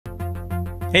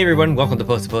Hey everyone, welcome to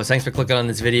Post to Post. Thanks for clicking on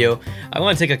this video. I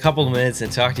want to take a couple of minutes and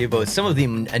talk to you about some of the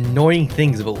annoying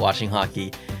things about watching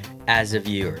hockey as a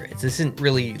viewer. This isn't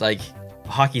really like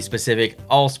hockey specific.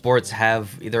 All sports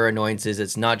have their annoyances.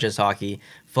 It's not just hockey.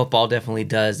 Football definitely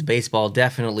does. Baseball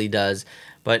definitely does.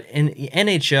 But in the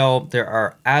NHL, there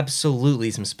are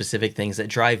absolutely some specific things that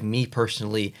drive me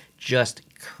personally just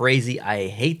crazy. I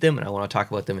hate them, and I want to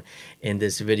talk about them in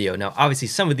this video. Now, obviously,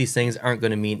 some of these things aren't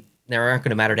going to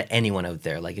matter to anyone out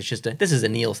there. Like, it's just this is a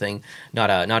Neil thing, not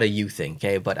a you thing,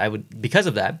 okay? But because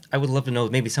of that, I would love to know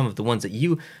maybe some of the ones that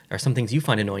you or some things you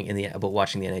find annoying about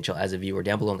watching the NHL as a viewer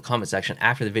down below in the comment section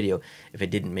after the video. If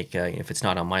it didn't make, if it's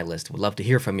not on my list, would love to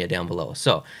hear from you down below.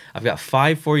 So I've got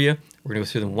 5 for you. We're gonna go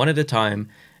through them one at a time.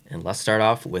 And let's start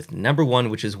off with number 1,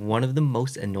 which is one of the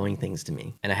most annoying things to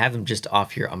me. And I have them just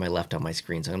off here on my left on my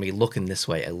screen, so I'm gonna be looking this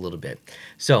way a little bit.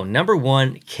 So number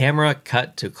 1, camera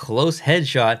cut to close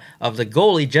headshot of the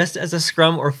goalie just as a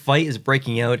scrum or fight is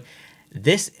breaking out.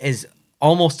 This is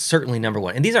almost certainly number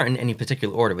 1. And these aren't in any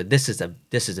particular order, but this is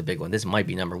a big one. This might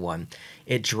be number 1.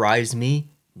 It drives me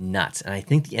nuts. And I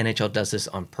think the NHL does this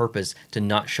on purpose to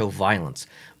not show violence.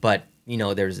 But you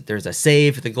know, there's a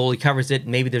save, the goalie covers it,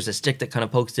 maybe there's a stick that kind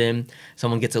of pokes in,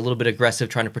 someone gets a little bit aggressive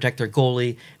trying to protect their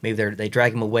goalie, maybe they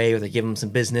drag him away or they give him some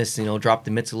business, you know, drop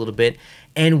the mitts a little bit,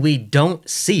 and we don't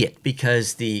see it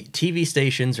because the TV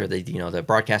stations or the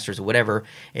broadcasters or whatever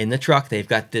in the truck, they've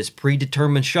got this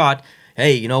predetermined shot.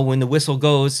 Hey, you know, when the whistle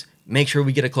goes, make sure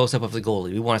we get a close-up of the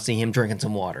goalie. We want to see him drinking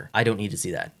some water. I don't need to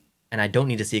see that. And I don't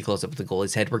need to see a close-up of the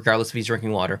goalie's head, regardless if he's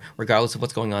drinking water, regardless of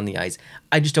what's going on the ice.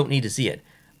 I just don't need to see it.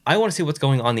 I want to see what's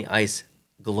going on the ice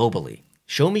globally.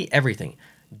 Show me everything.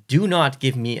 Do not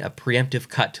give me a preemptive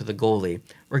cut to the goalie,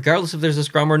 regardless if there's a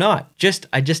scrum or not.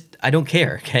 I don't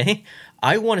care, okay?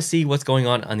 I want to see what's going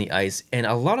on the ice, and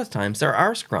a lot of times there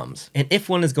are scrums. And if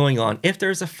one is going on, if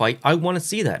there's a fight, I want to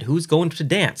see that. Who's going to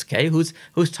dance, okay? Who's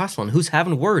tussling? Who's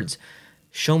having words?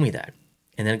 Show me that.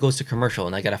 And then it goes to commercial,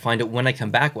 and I got to find out when I come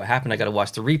back what happened. I got to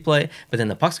watch the replay, but then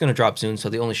the puck's going to drop soon, so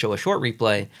they only show a short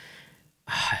replay.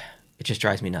 It just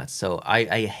drives me nuts. So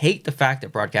I hate the fact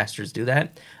that broadcasters do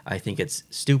that. I think it's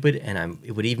stupid, and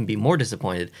it would even be more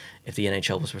disappointed if the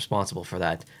NHL was responsible for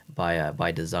that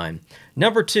by design.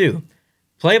 Number 2,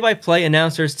 play-by-play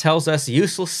announcers tells us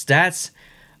useless stats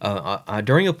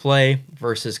during a play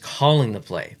versus calling the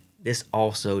play. This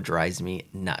also drives me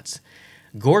nuts.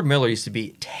 Gord Miller used to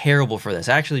be terrible for this.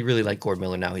 I actually really like Gord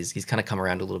Miller now. He's kind of come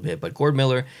around a little bit, but Gord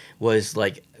Miller was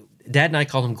like, Dad and I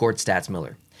called him Gord Stats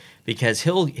Miller. Because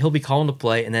he'll be calling the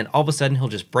play, and then all of a sudden he'll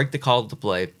just break the call of the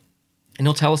play, and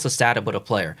he'll tell us a stat about a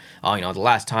player. Oh, you know, the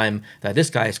last time that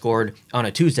this guy scored on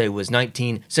a Tuesday was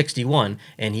 1961,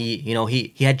 and he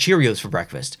had Cheerios for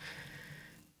breakfast.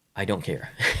 I don't care.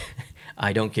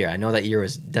 I don't care. I know that year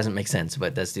doesn't make sense,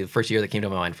 but that's the first year that came to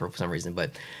my mind for some reason.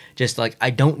 But just like, I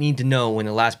don't need to know when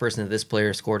the last person that this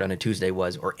player scored on a Tuesday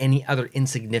was, or any other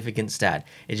insignificant stat.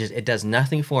 It does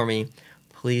nothing for me.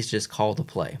 Please just call the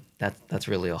play. That's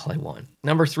really all I want.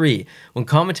 Number 3, when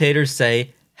commentators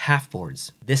say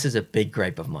half-boards. This is a big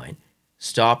gripe of mine.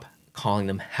 Stop calling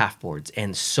them half-boards.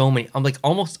 And so many, I'm like,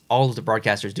 almost all of the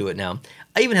broadcasters do it now.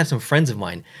 I even have some friends of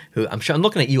mine who, I'm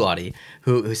looking at you, Audie,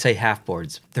 who say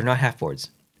half-boards. They're not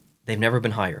half-boards. They've never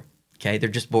been higher, okay? They're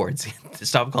just boards.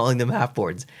 Stop calling them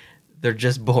half-boards. They're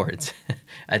just boards.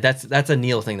 That's a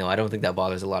Neil thing though. I don't think that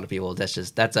bothers a lot of people. That's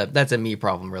a me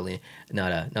problem really,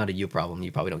 not a you problem.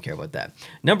 You probably don't care about that.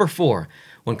 Number 4,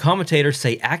 when commentators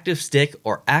say active stick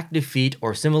or active feet,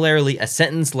 or similarly a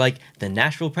sentence like the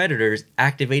Nashville Predators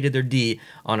activated their D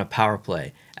on a power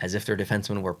play, as if their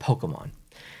defensemen were Pokemon.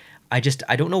 I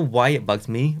don't know why it bugs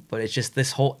me, but it's just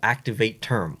this whole activate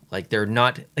term. Like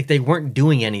they weren't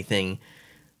doing anything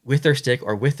with their stick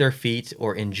or with their feet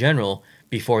or in general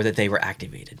before that they were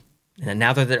activated. And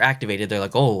now that they're activated, they're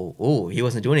like, oh, he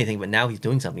wasn't doing anything, but now he's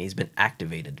doing something. He's been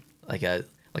activated, like a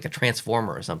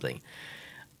transformer or something.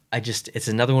 It's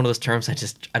another one of those terms.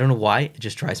 I don't know why. It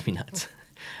just drives me nuts.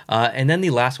 And then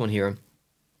the last one here,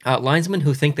 linesmen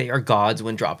who think they are gods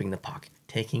when dropping the puck,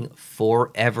 taking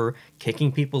forever,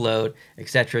 kicking people out,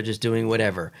 etc., just doing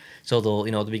whatever. So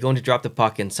they'll be going to drop the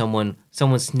puck, and someone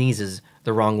sneezes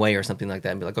the wrong way or something like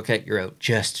that, and be like, okay, you're out.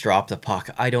 Just drop the puck.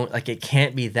 It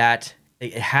can't be that.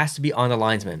 It has to be on the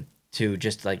linesman to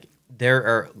just like, there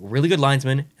are really good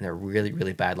linesmen and there are really,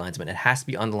 really bad linesmen. It has to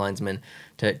be on the linesman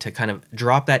to kind of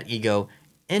drop that ego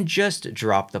and just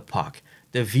drop the puck.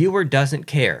 The viewer doesn't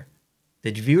care.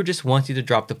 The viewer just wants you to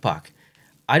drop the puck.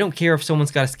 I don't care if someone's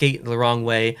got to skate the wrong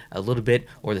way a little bit,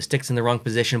 or the stick's in the wrong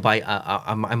position by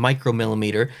a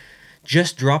micromillimeter.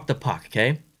 Just drop the puck,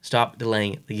 okay? Stop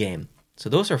delaying the game. So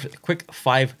those are quick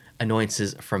 5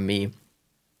 annoyances from me.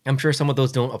 I'm sure some of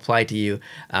those don't apply to you,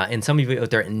 and some of you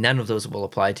out there, none of those will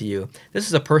apply to you. This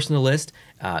is a personal list.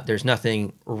 There's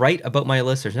nothing right about my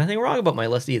list. There's nothing wrong about my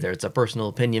list either. It's a personal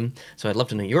opinion. So I'd love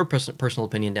to know your personal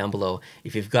opinion down below.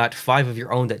 If you've got 5 of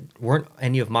your own that weren't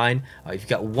any of mine, if you've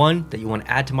got one that you want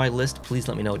to add to my list, please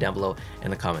let me know down below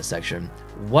in the comment section.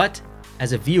 What,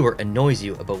 as a viewer, annoys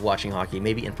you about watching hockey,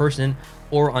 maybe in person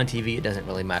or on TV? It doesn't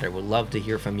really matter. We'd love to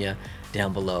hear from you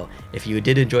down below. If you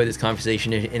did enjoy this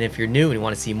conversation, and if you're new and you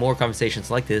want to see more conversations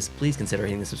like this, please consider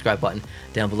hitting the subscribe button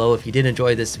down below. If you did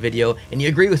enjoy this video and you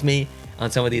agree with me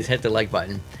on some of these, hit the like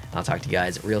button. I'll talk to you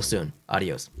guys real soon.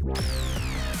 Adios.